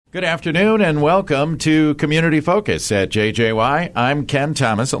Good afternoon and welcome to Community Focus at JJY. I'm Ken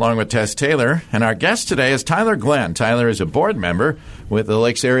Thomas along with Tess Taylor, and our guest today is Tyler Glenn. Tyler is a board member with the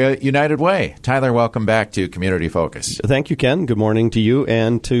Lakes Area United Way. Tyler, welcome back to Community Focus. Thank you, Ken. Good morning to you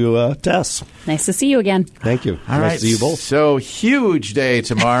and to Tess. Nice to see you again. Thank you. All nice right, to see you both. So, huge day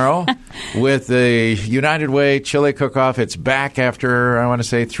tomorrow with the United Way Chili Cook-Off. It's back after, I want to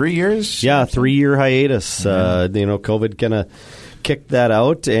say, 3 years? Yeah, 3-year hiatus. COVID kind of kicked that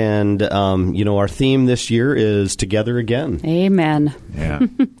out, and our theme this year is Together Again. Amen. Yeah,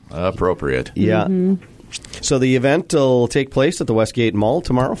 appropriate. Yeah. Mm-hmm. So the event will take place at the Westgate Mall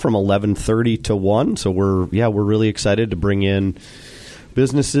tomorrow from 11:30 to 1. So we're really excited to bring in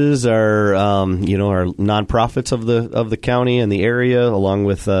businesses, our nonprofits of the county and the area, along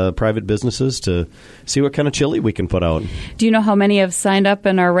with private businesses, to see what kind of chili we can put out. Do you know how many have signed up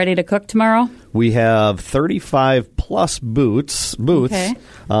and are ready to cook tomorrow? We have 35 plus booths. Okay.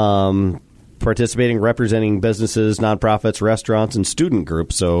 Participating, representing businesses, nonprofits, restaurants, and student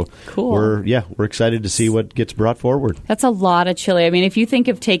groups. So cool. We're excited to see what gets brought forward. That's a lot of chili. I mean, if you think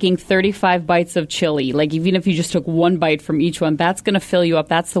of taking 35 bites of chili, like even if you just took one bite from each one, that's going to fill you up.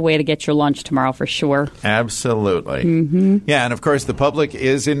 That's the way to get your lunch tomorrow for sure. Absolutely. Mm-hmm. Yeah, and of course the public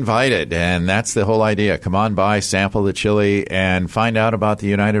is invited, and that's the whole idea. Come on by, sample the chili, and find out about the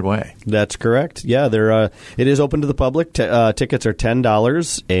United Way. That's correct. Yeah, it is open to the public. Tickets are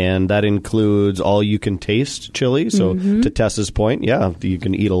 $10, and that includes all-you-can-taste chili. So to Tessa's point, yeah, you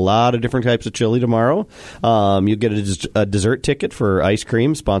can eat a lot of different types of chili tomorrow. You get a dessert ticket for ice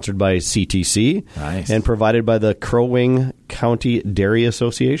cream, sponsored by CTC, nice, and provided by the Crow Wing County Dairy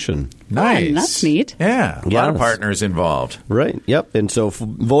Association. Nice. Oh, that's neat. Yeah, a lot of partners involved. Right, yep. And so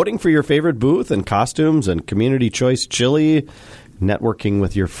voting for your favorite booth and costumes and community choice chili, networking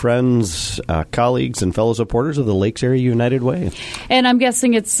with your friends, colleagues, and fellow supporters of the Lakes Area United Way. And I'm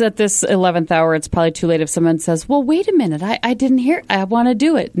guessing it's at this 11th hour. It's probably too late if someone says, well, wait a minute, I didn't hear, I want to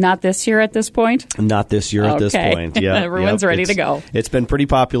do it. Not this year at this point? Not this year at this point, yeah. Everyone's ready to go. It's been pretty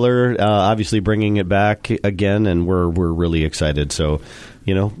popular, obviously bringing it back again, and we're really excited. So,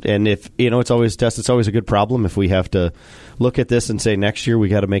 and if, it's always a good problem if we have to look at this and say next year we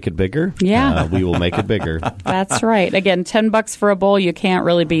got to make it bigger. Yeah. We will make it bigger. That's right. Again, $10 for a bowl. You can't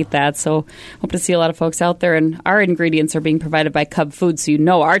really beat that. So hope to see a lot of folks out there. And our ingredients are being provided by Cub Foods.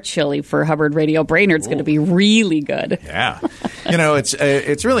 So our chili for Hubbard Radio Brainerd's going to be really good. Yeah.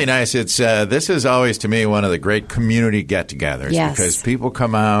 It's really nice. This is always, to me, one of the great community get-togethers. Yes. Because people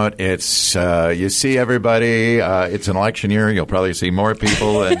come out. It's you see everybody. It's an election year. You'll probably see more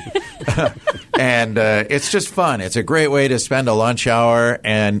people. And it's just fun. It's a great way to spend a lunch hour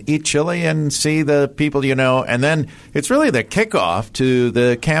and eat chili and see the people you know. And then it's really the kickoff to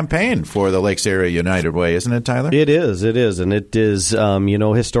the campaign for the Lakes Area United Way, isn't it, Tyler? It is. And it is,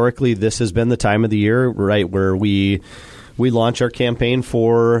 historically, this has been the time of the year, right, where we launch our campaign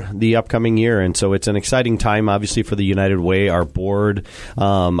for the upcoming year. And so it's an exciting time, obviously, for the United Way. Our board,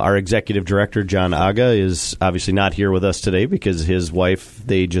 our executive director, John Aga, is obviously not here with us today because his wife,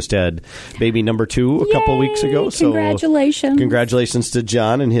 they just had baby number 2 a couple weeks ago. Congratulations. So congratulations to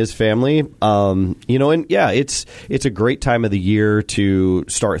John and his family. It's a great time of the year to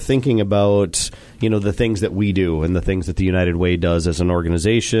start thinking about, the things that we do and the things that the United Way does as an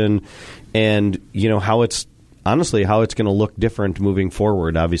organization, and, how it's going to look different moving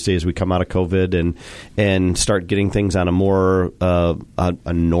forward, obviously, as we come out of COVID and start getting things on a more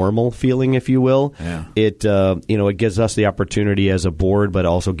a normal feeling, if you will. Yeah. It gives us the opportunity as a board, but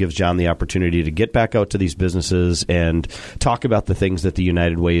also gives John the opportunity to get back out to these businesses and talk about the things that the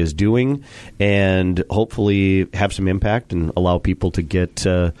United Way is doing, and hopefully have some impact and allow people to get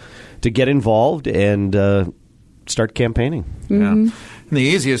involved and start campaigning. Mm-hmm. Yeah. The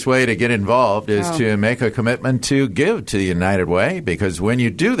easiest way to get involved is to make a commitment to give to the United Way, because when you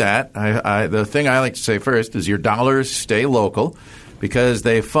do that, the thing I like to say first is your dollars stay local, because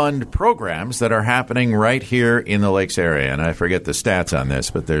they fund programs that are happening right here in the Lakes area. And I forget the stats on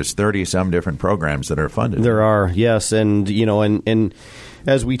this, but there's 30-some different programs that are funded. There are, yes. And, and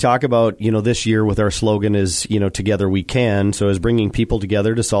as we talk about, this year with our slogan is, Together We Can. So as bringing people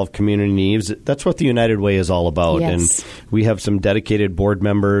together to solve community needs, that's what the United Way is all about. Yes. And we have some dedicated board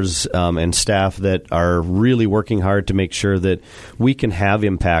members and staff that are really working hard to make sure that we can have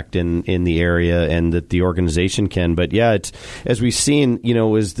impact in the area and that the organization can. But yeah, it's, as we've seen,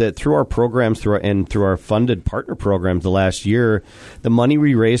 is that through our programs through our funded partner programs the last year, the money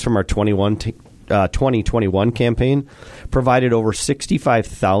we raised from our 21 2021 campaign provided over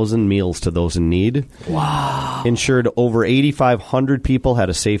 65,000 meals to those in need. Wow. Ensured over 8,500 people had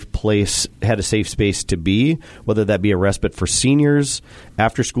a safe space to be, whether that be a respite for seniors,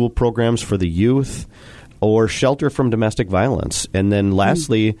 after-school programs for the youth, or shelter from domestic violence. And then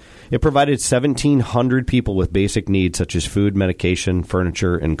lastly, it provided 1,700 people with basic needs such as food, medication,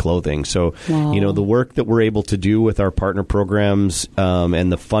 furniture, and clothing. So, the work that we're able to do with our partner programs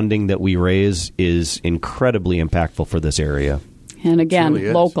and the funding that we raise is incredibly impactful for this area. And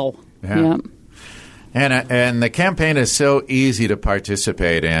again, local. Yeah. And the campaign is so easy to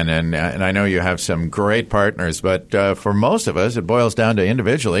participate in, and I know you have some great partners, but for most of us, it boils down to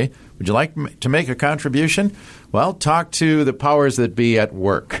individually. Would you like to make a contribution? Well, talk to the powers that be at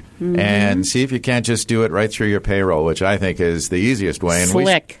work and see if you can't just do it right through your payroll, which I think is the easiest way. And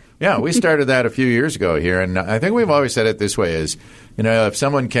Slick. we started that a few years ago here, and I think we've always said it this way is, if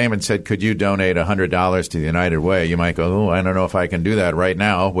someone came and said, could you donate $100 to the United Way, you might go, I don't know if I can do that right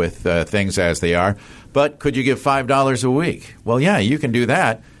now with things as they are. But could you give $5 a week? Well, yeah, you can do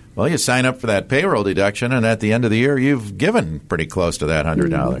that. Well, you sign up for that payroll deduction, and at the end of the year, you've given pretty close to that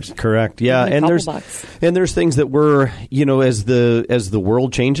 $100. Correct. Yeah, and there's things that we're as the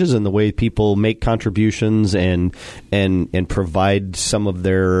world changes and the way people make contributions and provide some of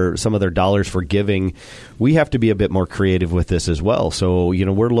their dollars for giving, we have to be a bit more creative with this as well. So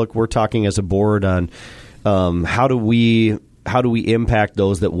we're talking as a board on how do we impact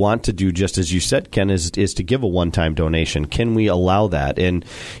those that want to do, just as you said, Ken, is to give a one-time donation? Can we allow that? And,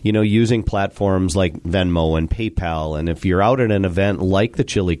 using platforms like Venmo and PayPal, and if you're out at an event like the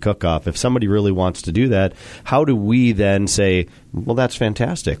Chili Cook-Off, if somebody really wants to do that, how do we then say, well, that's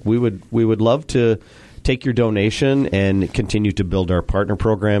fantastic. We would love to take your donation and continue to build our partner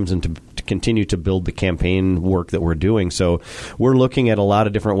programs and to continue to build the campaign work that we're doing. So we're looking at a lot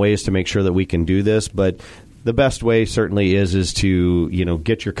of different ways to make sure that we can do this, but the best way certainly is to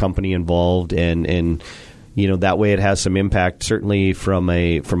get your company involved and that way it has some impact certainly from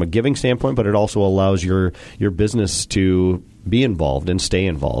a giving standpoint, but it also allows your business to be involved and stay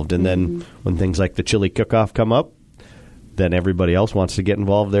involved. And then when things like the Chili Cook-Off come up, then everybody else wants to get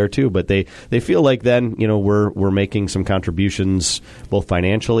involved there too. But they feel like then we're making some contributions both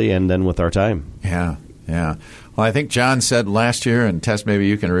financially and then with our time. Yeah. Well, I think John said last year, and Tess, maybe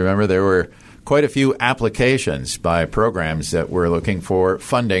you can remember, there were quite a few applications by programs that were looking for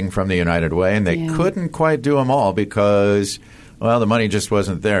funding from the United Way, and they couldn't quite do them all because, well, the money just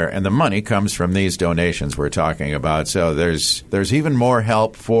wasn't there. And the money comes from these donations we're talking about. So there's even more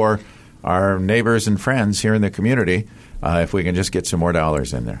help for our neighbors and friends here in the community if we can just get some more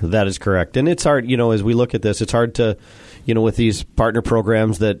dollars in there. That is correct. And it's hard, as we look at this, it's hard to, with these partner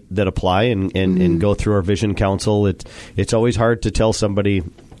programs that apply and go through our Vision Council, it's always hard to tell somebody,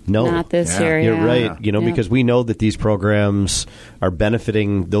 no. Not this year. You're right. Because we know that these programs are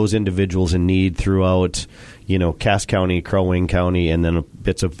benefiting those individuals in need throughout, Cass County, Crow Wing County, and then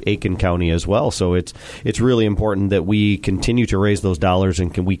bits of Aiken County as well. So it's really important that we continue to raise those dollars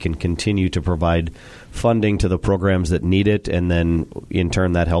and we can continue to provide funding to the programs that need it, and then in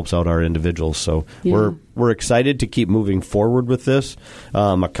turn that helps out our individuals. So we're excited to keep moving forward with this.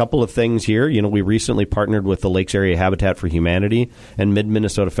 A couple of things here. We recently partnered with the Lakes Area Habitat for Humanity and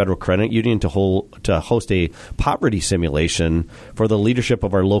Mid-Minnesota Federal Credit Union to host a poverty simulation for the leadership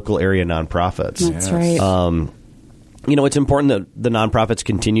of our local area nonprofits. That's right. It's important that the nonprofits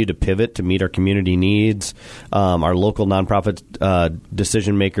continue to pivot to meet our community needs. Our local nonprofit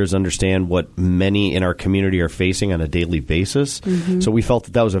decision makers understand what many in our community are facing on a daily basis. So we felt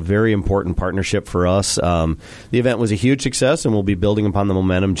that was a very important partnership for us. The event was a huge success, and we'll be building upon the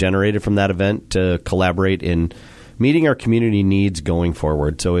momentum generated from that event to collaborate in meeting our community needs going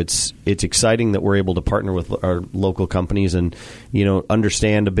forward. So it's exciting that we're able to partner with our local companies and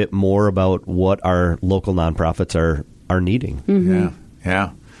understand a bit more about what our local nonprofits are needing.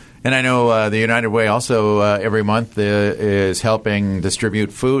 Yeah. And I know the United Way also every month is helping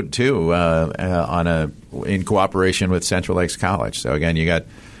distribute food too in cooperation with Central Lakes College. So again, you got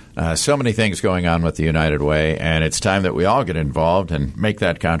so many things going on with the United Way, and it's time that we all get involved and make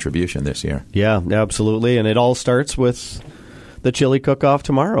that contribution this year. Yeah, absolutely. And it all starts with the Chili Cook-Off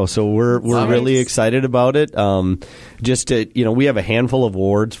tomorrow. So we're really excited about it. We have a handful of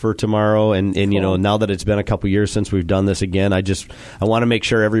awards for tomorrow, and cool. Now that it's been a couple years since we've done this again, I want to make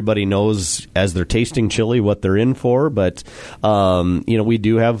sure everybody knows as they're tasting chili what they're in for. But we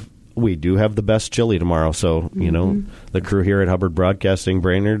do have we do have the best chili tomorrow. So, the crew here at Hubbard Broadcasting,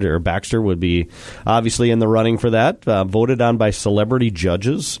 Brainerd or Baxter, would be obviously in the running for that. Voted on by celebrity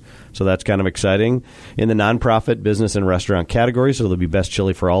judges. So that's kind of exciting. In the nonprofit, business, and restaurant category, so there'll be best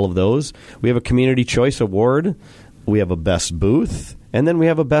chili for all of those. We have a Community Choice Award. We have a best booth. And then we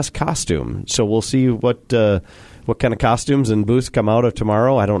have a best costume. So we'll see what kind of costumes and booths come out of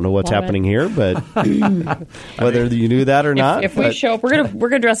tomorrow. I don't know what's happening here, but whether you knew that or not. If we show up, we're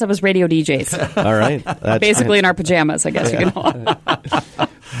gonna dress up as radio DJs. All right. That's basically in our pajamas, I guess you can call it.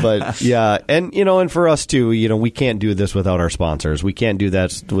 But yeah, and and for us too, we can't do this without our sponsors. We can't do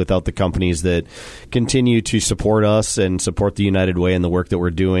that without the companies that continue to support us and support the United Way and the work that we're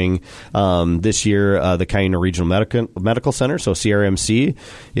doing. This year, the Cuyuna Regional Medical Center, so CRMC,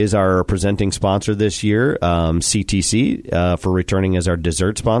 is our presenting sponsor this year. CTC for returning as our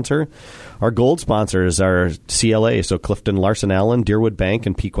dessert sponsor. Our gold sponsors are CLA, so Clifton Larson Allen, Deerwood Bank,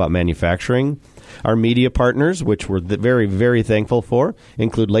 and Pequot Manufacturing. Our media partners, which we're very, very thankful for,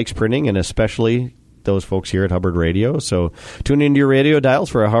 include Lakes Printing and especially those folks here at Hubbard Radio. So tune into your radio dials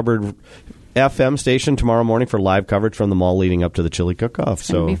for a Hubbard FM station tomorrow morning for live coverage from the mall leading up to the chili cook-off.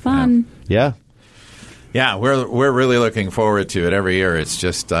 It'll be fun. Yeah. Yeah, we're really looking forward to it every year. It's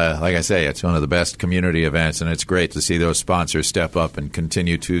just, like I say, it's one of the best community events, and it's great to see those sponsors step up and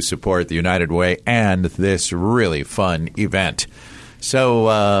continue to support the United Way and this really fun event.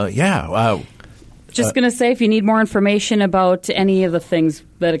 So, Just going to say, if you need more information about any of the things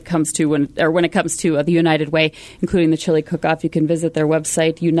that it comes to when it comes to the United Way, including the chili cook-off, you can visit their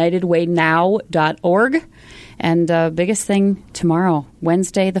website, unitedwaynow.org. And biggest thing tomorrow,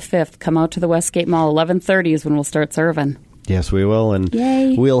 Wednesday the 5th, come out to the Westgate Mall. 11:30 is when we'll start serving. Yes, we will. And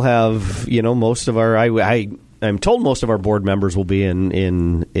Yay. We'll have, most of our... I'm told most of our board members will be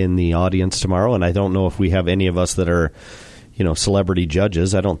in the audience tomorrow, and I don't know if we have any of us that are... celebrity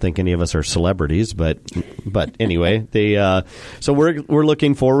judges. I don't think any of us are celebrities, but anyway, so we're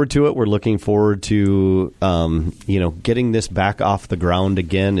looking forward to it. We're looking forward to getting this back off the ground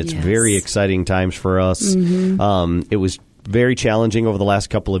again. It's very exciting times for us. Mm-hmm. It was very challenging over the last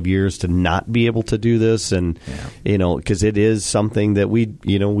couple of years to not be able to do this, and because it is something that we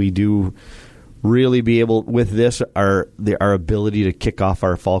do really be able with this. Our ability to kick off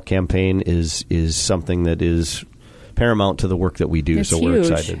our fall campaign is something that is paramount to the work that we do. It's so huge. We're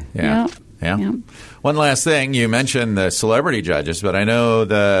excited. Yeah. One last thing, you mentioned the celebrity judges, but I know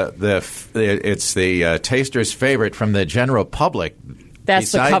it's the taster's favorite from the general public.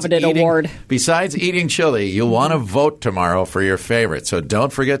 That's the coveted award. Besides eating chili, you'll want to vote tomorrow for your favorite. So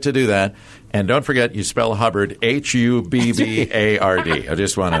don't forget to do that. And don't forget, you spell Hubbard, Hubbard. I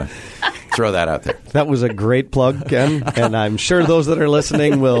just want to throw that out there. That was a great plug, Ken. And I'm sure those that are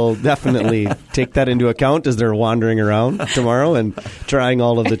listening will definitely take that into account as they're wandering around tomorrow and trying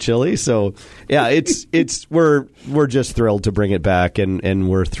all of the chili. So, yeah, we're just thrilled to bring it back, and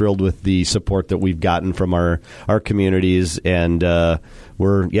we're thrilled with the support that we've gotten from our communities, and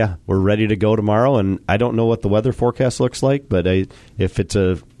we're ready to go tomorrow. And I don't know what the weather forecast looks like, but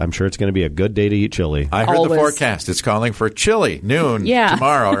I'm sure it's going to be a good day to eat chili. I heard the forecast. It's calling for chili noon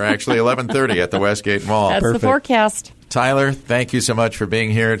tomorrow, or actually 11:30 at the Westgate Mall. That's Perfect. the forecast. Tyler, thank you so much for being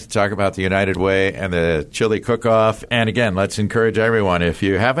here to talk about the United Way and the chili cook-off. And again, let's encourage everyone, if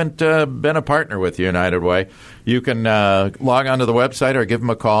you haven't been a partner with the United Way, you can log onto the website or give them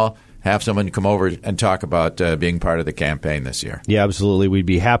a call. Have someone come over and talk about being part of the campaign this year. Yeah, absolutely. We'd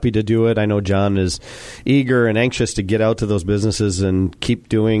be happy to do it. I know John is eager and anxious to get out to those businesses and keep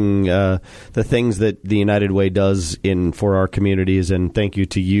doing the things that the United Way does for our communities. And thank you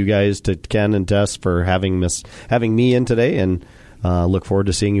to you guys, to Ken and Tess, for having me in today. And look forward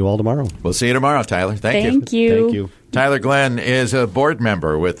to seeing you all tomorrow. We'll see you tomorrow, Tyler. Thank you. Thank you. Tyler Glenn is a board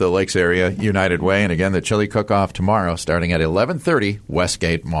member with the Lakes Area United Way. And again, the chili cook-off tomorrow starting at 11:30,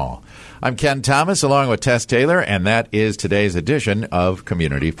 Westgate Mall. I'm Ken Thomas along with Tess Taylor, and that is today's edition of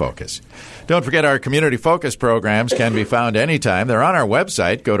Community Focus. Don't forget our Community Focus programs can be found anytime. They're on our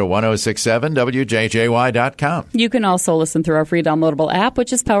website. Go to 1067wjjy.com. You can also listen through our free downloadable app,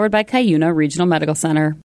 which is powered by Cuyuna Regional Medical Center.